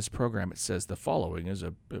beginning of this program, it says the following is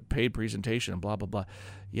a paid presentation, blah, blah, blah.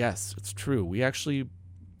 Yes, it's true. We actually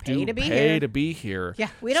pay to be here. Yeah,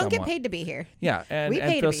 we don't get paid to be here. Yeah, and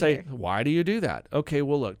they'll say, why do you do that? Okay,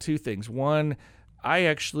 well, look, two things. One, I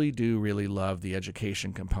actually do really love the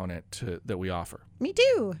education component that we offer. Me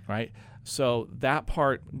too. Right? So that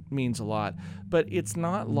part means a lot. But it's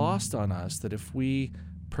not lost on us that if we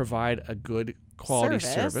provide a good quality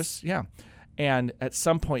service, and at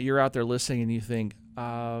some point you're out there listening and you think,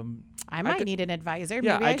 I might need an advisor.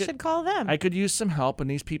 Maybe I should call them. I could use some help, and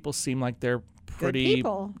these people seem like they're pretty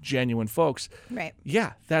genuine folks. Right.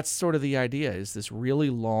 Yeah, that's sort of the idea, is this really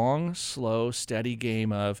long, slow, steady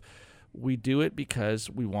game of we do it because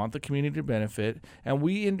we want the community to benefit, and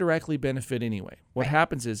we indirectly benefit anyway. What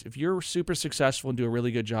happens is if you're super successful and do a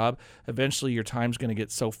really good job, eventually your time's going to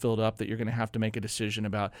get so filled up that you're going to have to make a decision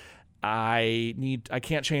about, I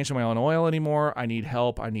can't change my own oil anymore. I need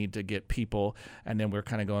help. I need to get people. And then we're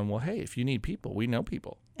kind of going, well, hey, if you need people, we know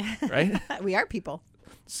people, right? We are people.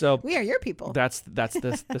 So we are your people. That's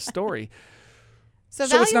the story. So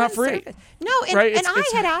it's not free. No, and I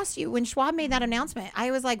had asked you when Schwab made that announcement, I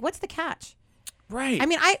was like, what's the catch? Right. I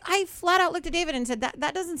mean, I flat out looked at David and said,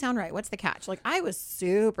 that doesn't sound right. What's the catch? Like, I was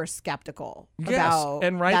super skeptical about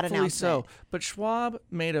and rightfully that announcement. so. But Schwab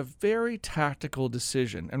made a very tactical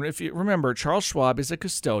decision. And if you remember, Charles Schwab is a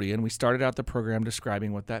custodian. We started out the program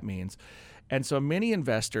describing what that means. And so many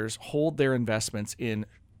investors hold their investments in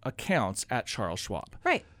accounts at Charles Schwab.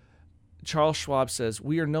 Right. Charles Schwab says,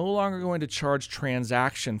 we are no longer going to charge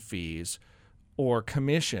transaction fees or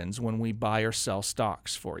commissions when we buy or sell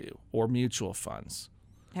stocks for you, or mutual funds,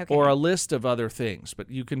 or a list of other things. But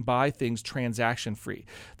you can buy things transaction free.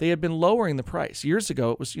 They had been lowering the price. Years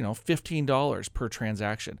ago, it was $15 per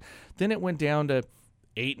transaction. Then it went down to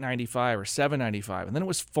 $8.95 or $7.95, and then it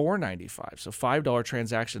was $4.95. So $5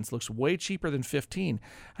 transactions looks way cheaper than $15.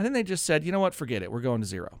 And then they just said, you know what, forget it. We're going to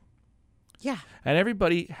zero. Yeah. And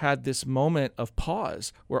everybody had this moment of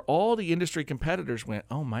pause where all the industry competitors went,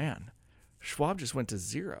 oh man, Schwab just went to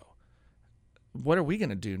zero. What are we going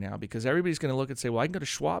to do now? Because everybody's going to look and say, well, I can go to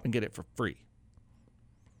Schwab and get it for free.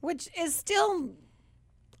 Which is still,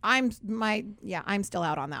 I'm still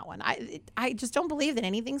out on that one. I just don't believe that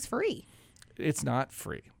anything's free. It's not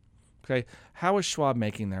free. Okay, how is Schwab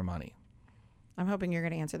making their money? I'm hoping you're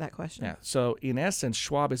going to answer that question. Yeah. So in essence,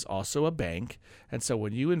 Schwab is also a bank. And so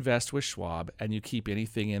when you invest with Schwab and you keep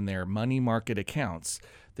anything in their money market accounts,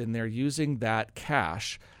 then they're using that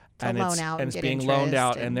cash To loan out and it's get being loaned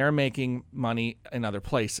out interest and they're making money in other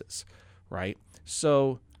places, right?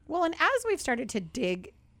 So Well, and as we've started to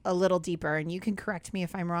dig a little deeper, and you can correct me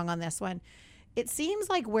if I'm wrong on this one, it seems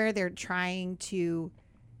like where they're trying to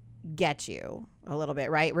get you a little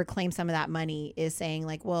bit, right? Reclaim some of that money is saying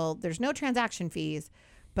like, well, there's no transaction fees,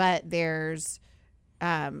 but there's,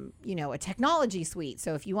 a technology suite.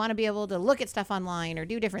 So if you want to be able to look at stuff online or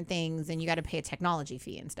do different things, then you got to pay a technology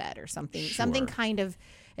fee instead or something, something kind of,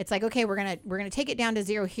 it's like, okay, we're going to take it down to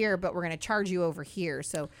zero here, but we're going to charge you over here.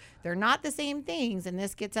 So they're not the same things. And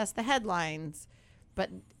this gets us the headlines.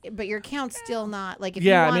 But your account's still not like if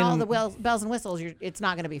you want all the bells and whistles, it's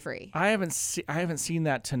not going to be free. I haven't seen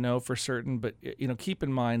that to know for certain, but keep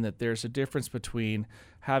in mind that there's a difference between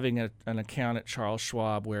having an account at Charles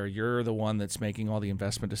Schwab where you're the one that's making all the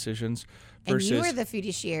investment decisions versus and you are the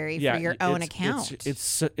fiduciary for your own account.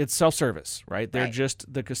 It's self-service, right? They're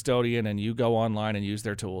just the custodian, and you go online and use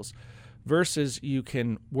their tools. Versus you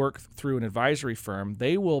can work through an advisory firm.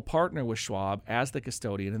 They will partner with Schwab as the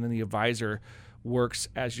custodian, and then the advisor works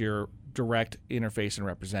as your direct interface and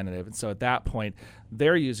representative. And so at that point,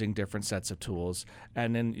 they're using different sets of tools,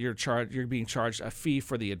 and then you're being charged a fee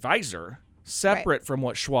for the advisor separate from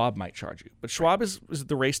what Schwab might charge you. But Schwab is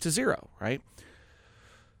the race to zero, right?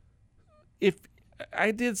 If I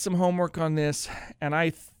did some homework on this, and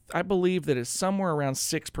I believe that it's somewhere around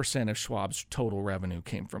 6% of Schwab's total revenue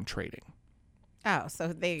came from trading. Oh, so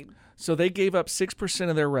they gave up 6%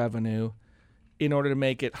 of their revenue in order to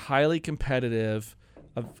make it highly competitive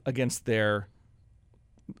against the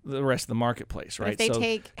rest of the marketplace, right? If they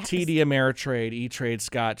take TD Ameritrade, E-Trade,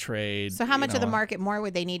 Scottrade. So how much of the market more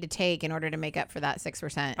would they need to take in order to make up for that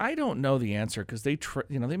 6%? I don't know the answer because they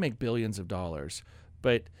make billions of dollars,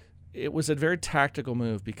 but it was a very tactical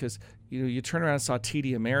move because you turn around and saw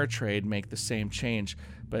TD Ameritrade make the same change,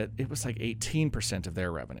 but it was like 18% of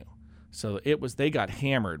their revenue. So they got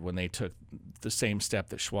hammered when they took the same step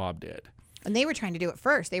that Schwab did. And they were trying to do it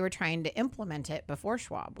first. They were trying to implement it before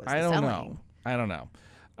Schwab was I don't know.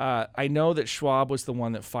 I know that Schwab was the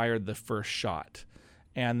one that fired the first shot,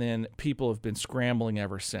 and then people have been scrambling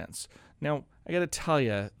ever since. Now, I got to tell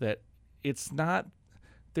you that it's not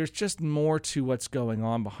 – there's just more to what's going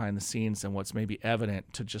on behind the scenes than what's maybe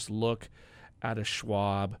evident to just look at a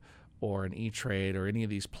Schwab or an E-Trade or any of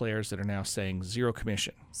these players that are now saying zero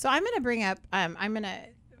commission. So I'm going to bring up I'm going to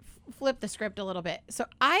flip the script a little bit. So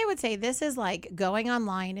I would say this is like going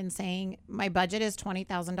online and saying my budget is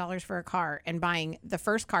 $20,000 for a car and buying the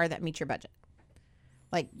first car that meets your budget.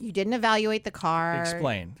 Like you didn't evaluate the car.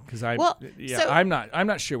 Explain, because I'm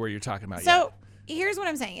not sure where you're talking about. So here's what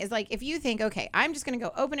I'm saying is like if you think, okay, I'm just going to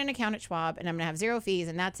go open an account at Schwab and I'm going to have zero fees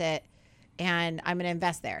and that's it, and I'm going to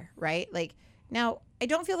invest there, right? Like now I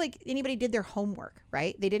don't feel like anybody did their homework,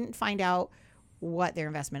 right? They didn't find out what their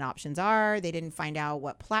investment options are. They didn't find out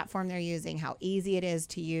what platform they're using, how easy it is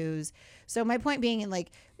to use. So my point being, like,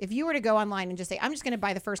 if you were to go online and just say, I'm just going to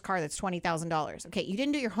buy the first car that's $20,000. Okay, you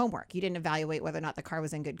didn't do your homework. You didn't evaluate whether or not the car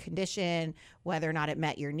was in good condition, whether or not it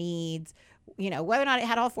met your needs, whether or not it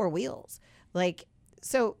had all four wheels. Like,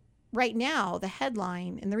 so right now, the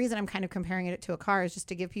headline, and the reason I'm kind of comparing it to a car is just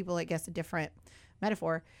to give people, I guess, a different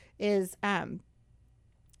metaphor, is,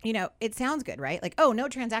 it sounds good, right? Like, oh, no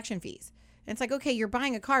transaction fees. And it's like, okay, you're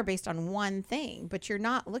buying a car based on one thing, but you're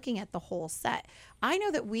not looking at the whole set. I know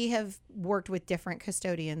that we have worked with different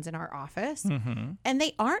custodians in our office, and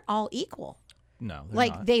they aren't all equal. No,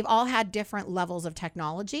 like they've all had different levels of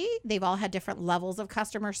technology. They've all had different levels of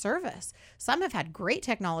customer service. Some have had great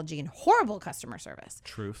technology and horrible customer service.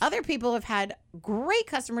 Truth. Other people have had great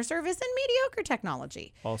customer service and mediocre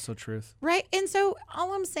technology. Also truth. Right. And so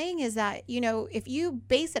all I'm saying is that, if you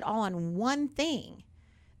base it all on one thing,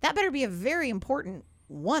 that better be a very important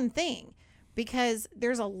one thing, because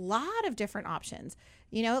there's a lot of different options.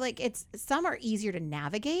 Some are easier to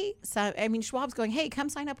navigate. So, Schwab's going, hey, come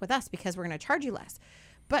sign up with us because we're going to charge you less.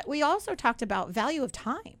 But we also talked about value of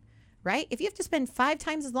time, right? If you have to spend 5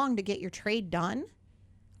 times as long to get your trade done,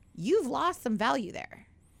 you've lost some value there.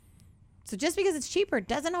 So just because it's cheaper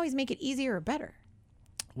doesn't always make it easier or better.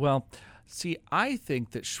 Well, see, I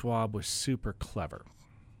think that Schwab was super clever.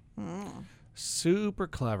 Super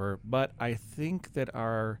clever, but I think that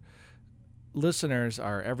our listeners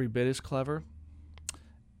are every bit as clever.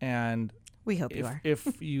 And we hope you are.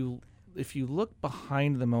 if you look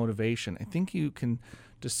behind the motivation, I think you can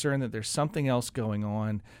discern that there's something else going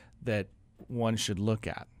on that one should look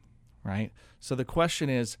at, right? So the question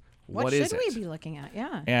is, What is should it? we be looking at?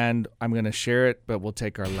 Yeah. And I'm going to share it, but we'll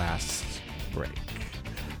take our last break.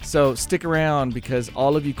 So stick around, because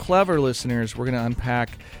all of you clever listeners, we're going to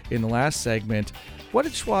unpack in the last segment, what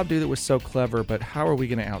did Schwab do that was so clever, but how are we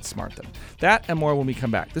going to outsmart them? That and more when we come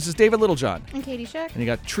back. This is David Littlejohn. And Katie Schick. And you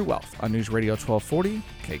got True Wealth on News Radio 1240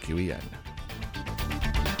 KQEN.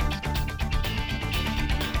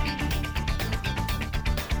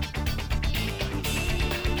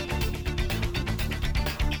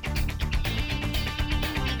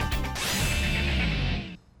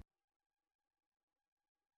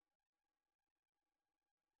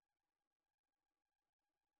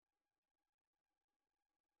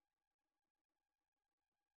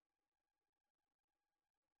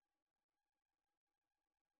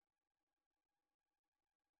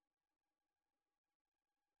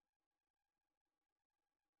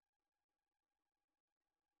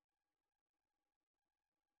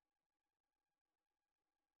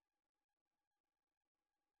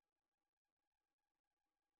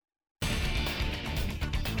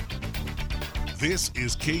 This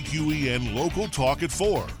is KQEN Local Talk at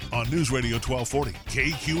 4 on News Radio 1240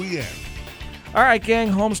 KQEN. All right, gang,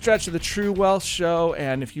 home stretch of the True Wealth Show.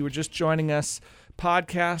 And if you were just joining us,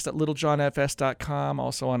 podcast at littlejohnfs.com,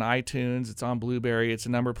 also on iTunes. It's on Blueberry. It's a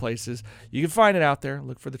number of places. You can find it out there.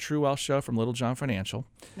 Look for the True Wealth Show from Little John Financial.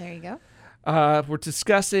 There you go. We're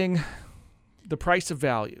discussing the price of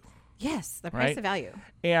value. Yes, the price of value.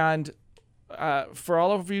 And for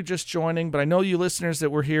all of you just joining, but I know you listeners that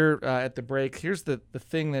were here at the break, here's the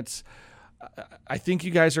thing that's, I think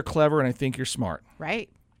you guys are clever and I think you're smart. Right.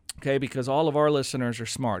 Okay, because all of our listeners are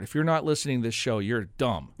smart. If you're not listening to this show, you're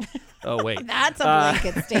dumb. Oh, wait. That's a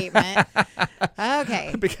blanket statement.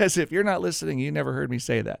 Okay. Because if you're not listening, you never heard me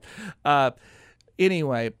say that.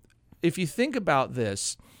 Anyway, if you think about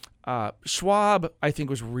this, Schwab, I think,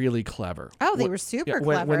 was really clever. Oh, they were super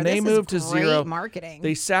clever. When they moved to zero, marketing.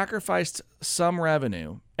 They sacrificed some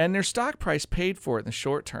revenue, and their stock price paid for it in the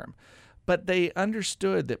short term. But they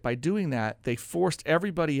understood that by doing that, they forced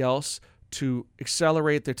everybody else to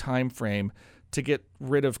accelerate their time frame to get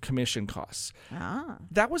rid of commission costs.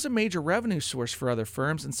 That was a major revenue source for other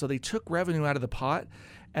firms, and so they took revenue out of the pot,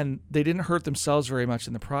 and they didn't hurt themselves very much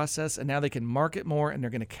in the process, and now they can market more, and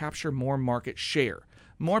they're going to capture more market share.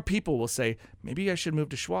 More people will say, maybe I should move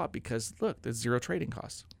to Schwab because, look, there's zero trading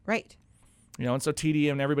costs. Right. You know, and so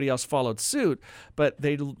TD and everybody else followed suit, but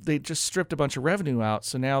they just stripped a bunch of revenue out,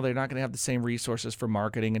 so now they're not going to have the same resources for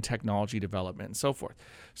marketing and technology development and so forth.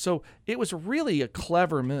 So it was really a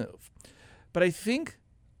clever move. But I think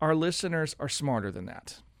our listeners are smarter than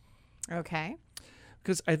that. Okay.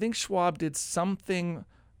 Because I think Schwab did something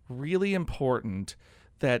really important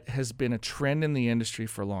that has been a trend in the industry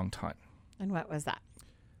for a long time. And what was that?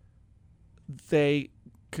 They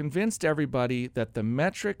convinced everybody that the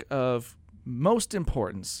metric of most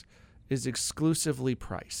importance is exclusively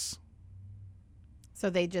price. So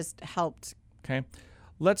they just helped. Okay.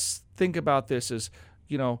 Let's think about this as,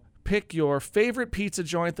 you know, pick your favorite pizza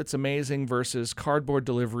joint that's amazing versus cardboard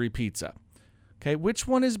delivery pizza. Okay. Which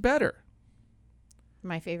one is better?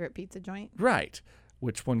 My favorite pizza joint. Right.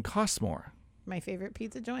 Which one costs more? My favorite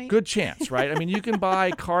pizza joint. Good chance, right? I mean, you can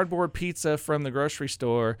buy cardboard pizza from the grocery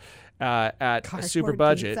store at a super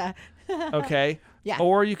budget. Okay. Yeah.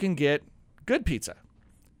 Or you can get good pizza.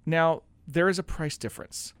 Now, there is a price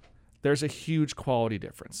difference. There's a huge quality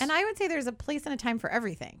difference. And I would say there's a place and a time for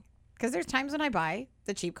everything. Because there's times when I buy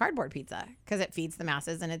the cheap cardboard pizza because it feeds the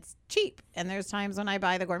masses and it's cheap. And there's times when I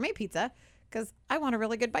buy the gourmet pizza because I want a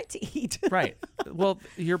really good bite to eat. Right. Well,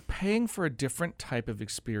 you're paying for a different type of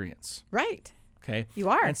experience. Right. Okay. You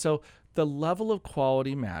are. And so the level of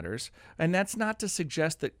quality matters. And that's not to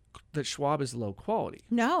suggest that Schwab is low quality.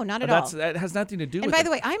 No, not at all. That has nothing to do with it. And by the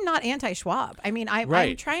way, I'm not anti-Schwab. I mean,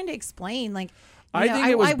 I'm trying to explain, like, I think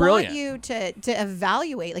it was brilliant. I want you to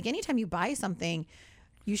evaluate, like, anytime you buy something,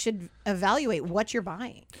 you should evaluate what you're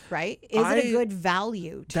buying, right? Is it a good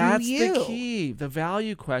value to that's you? That's the key. The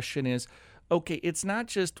value question is, okay, it's not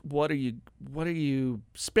just what are you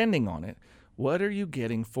spending on it? What are you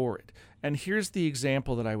getting for it? And here's the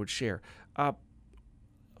example that I would share.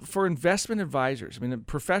 For investment advisors, I mean,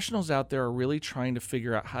 professionals out there are really trying to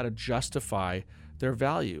figure out how to justify their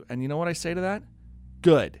value. And you know what I say to that?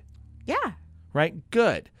 Good. Yeah. Right?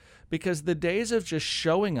 Good. Because the days of just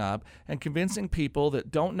showing up and convincing people that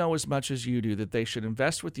don't know as much as you do that they should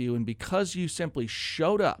invest with you, and because you simply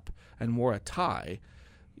showed up and wore a tie,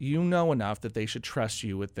 you know enough that they should trust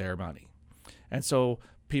you with their money. And so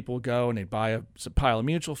people go and they buy a pile of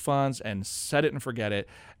mutual funds and set it and forget it,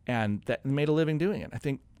 and that made a living doing it. I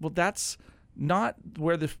think, well, that's not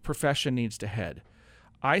where the profession needs to head.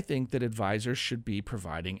 I think that advisors should be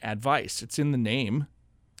providing advice. It's in the name.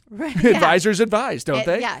 Right. Advisors advise, don't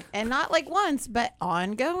they? Yeah, and not like once, but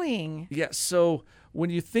ongoing. Yeah, so when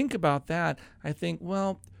you think about that, I think,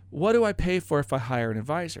 well, what do I pay for if I hire an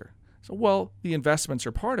advisor? So, well, the investments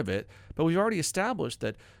are part of it, but we've already established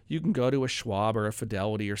that you can go to a Schwab or a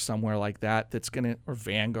Fidelity or somewhere like that or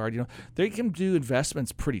Vanguard, they can do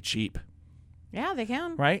investments pretty cheap. Yeah, they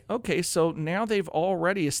can. Right? Okay, so now they've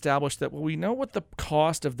already established that, well, we know what the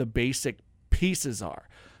cost of the basic pieces are.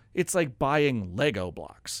 It's like buying Lego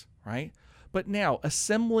blocks, right? But now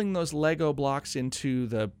assembling those Lego blocks into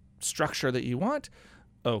the structure that you want,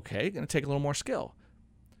 okay, going to take a little more skill.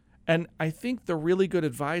 And I think the really good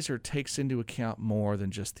advisor takes into account more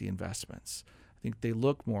than just the investments. I think they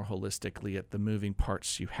look more holistically at the moving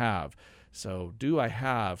parts you have. So do I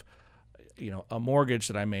have a mortgage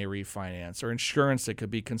that I may refinance, or insurance that could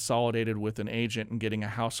be consolidated with an agent and getting a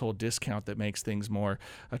household discount that makes things more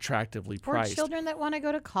attractively priced. Or children that want to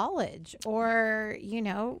go to college, or,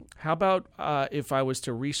 How about if I was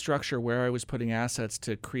to restructure where I was putting assets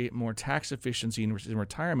to create more tax efficiency in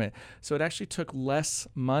retirement, so it actually took less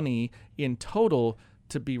money in total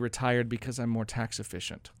to be retired because I'm more tax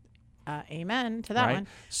efficient. Amen to that Right? one.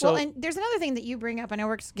 So- and there's another thing that you bring up. I know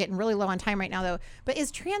we're getting really low on time right now, though, but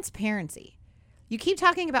is transparency. You keep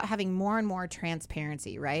talking about having more and more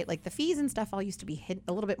transparency, right? Like the fees and stuff all used to be hidden,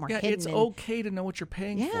 a little bit more hidden. Yeah, it's okay to know what you're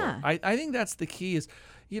paying Yeah. for. I think that's the key is,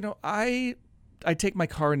 I take my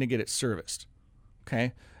car in to get it serviced,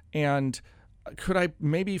 okay? And could I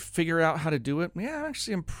maybe figure out how to do it? Yeah,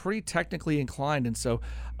 actually, I'm pretty technically inclined, and so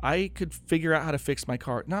I could figure out how to fix my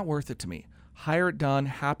car. Not worth it to me. Hire it done,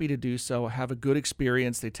 happy to do so, have a good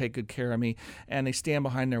experience, they take good care of me, and they stand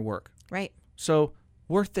behind their work. Right. So,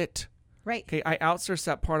 worth it. Right. Okay, I outsource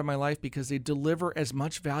that part of my life because they deliver as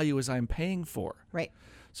much value as I'm paying for. Right.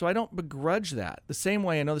 So I don't begrudge that. The same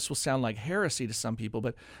way, I know this will sound like heresy to some people,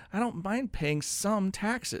 but I don't mind paying some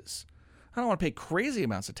taxes. I don't want to pay crazy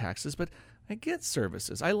amounts of taxes, but I get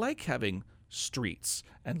services. I like having streets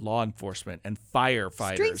and law enforcement and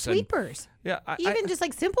firefighters. Street sweepers. Yeah, Even just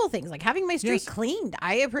like simple things like having my street Yes. cleaned.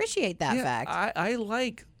 I appreciate that fact. I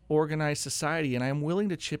like organized society, and I'm willing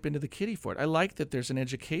to chip into the kitty for it. I like that there's an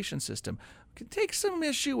education system. We can take some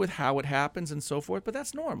issue with how it happens and so forth, but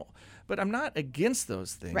that's normal. But I'm not against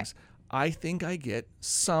those things. Right. I think I get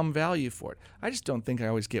some value for it. I just don't think I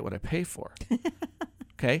always get what I pay for.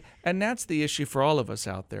 Okay? And that's the issue for all of us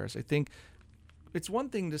out there is I think it's one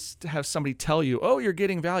thing to have somebody tell you, oh, you're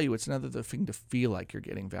getting value. It's another thing to feel like you're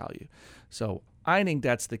getting value. So I think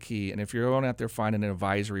that's the key. And if you're going out there finding an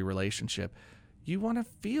advisory relationship, you want to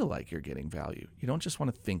feel like you're getting value. You don't just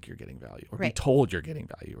want to think you're getting value or be Right. told you're getting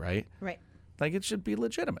value, right? Right. Like it should be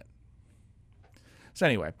legitimate. So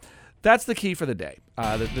anyway, that's the key for the day.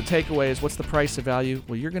 The takeaway is, what's the price of value?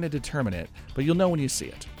 Well, you're going to determine it, but you'll know when you see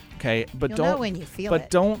it. Okay, but You'll don't know when you feel but it.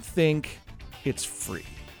 don't think it's free.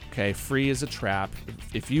 Okay, free is a trap.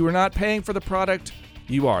 If you are not paying for the product,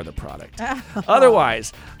 you are the product.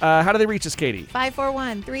 Otherwise, how do they reach us, Katie?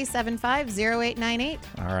 541-375-0898.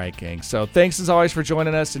 All right, gang. So thanks as always for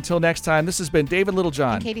joining us. Until next time, this has been David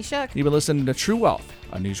Littlejohn. And Katie Shook. You've been listening to True Wealth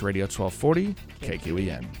on News Radio 1240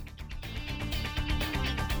 KQEN.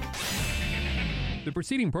 The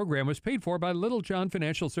preceding program was paid for by Little John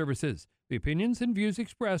Financial Services. The opinions and views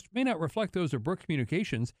expressed may not reflect those of Brook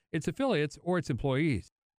Communications, its affiliates, or its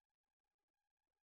employees.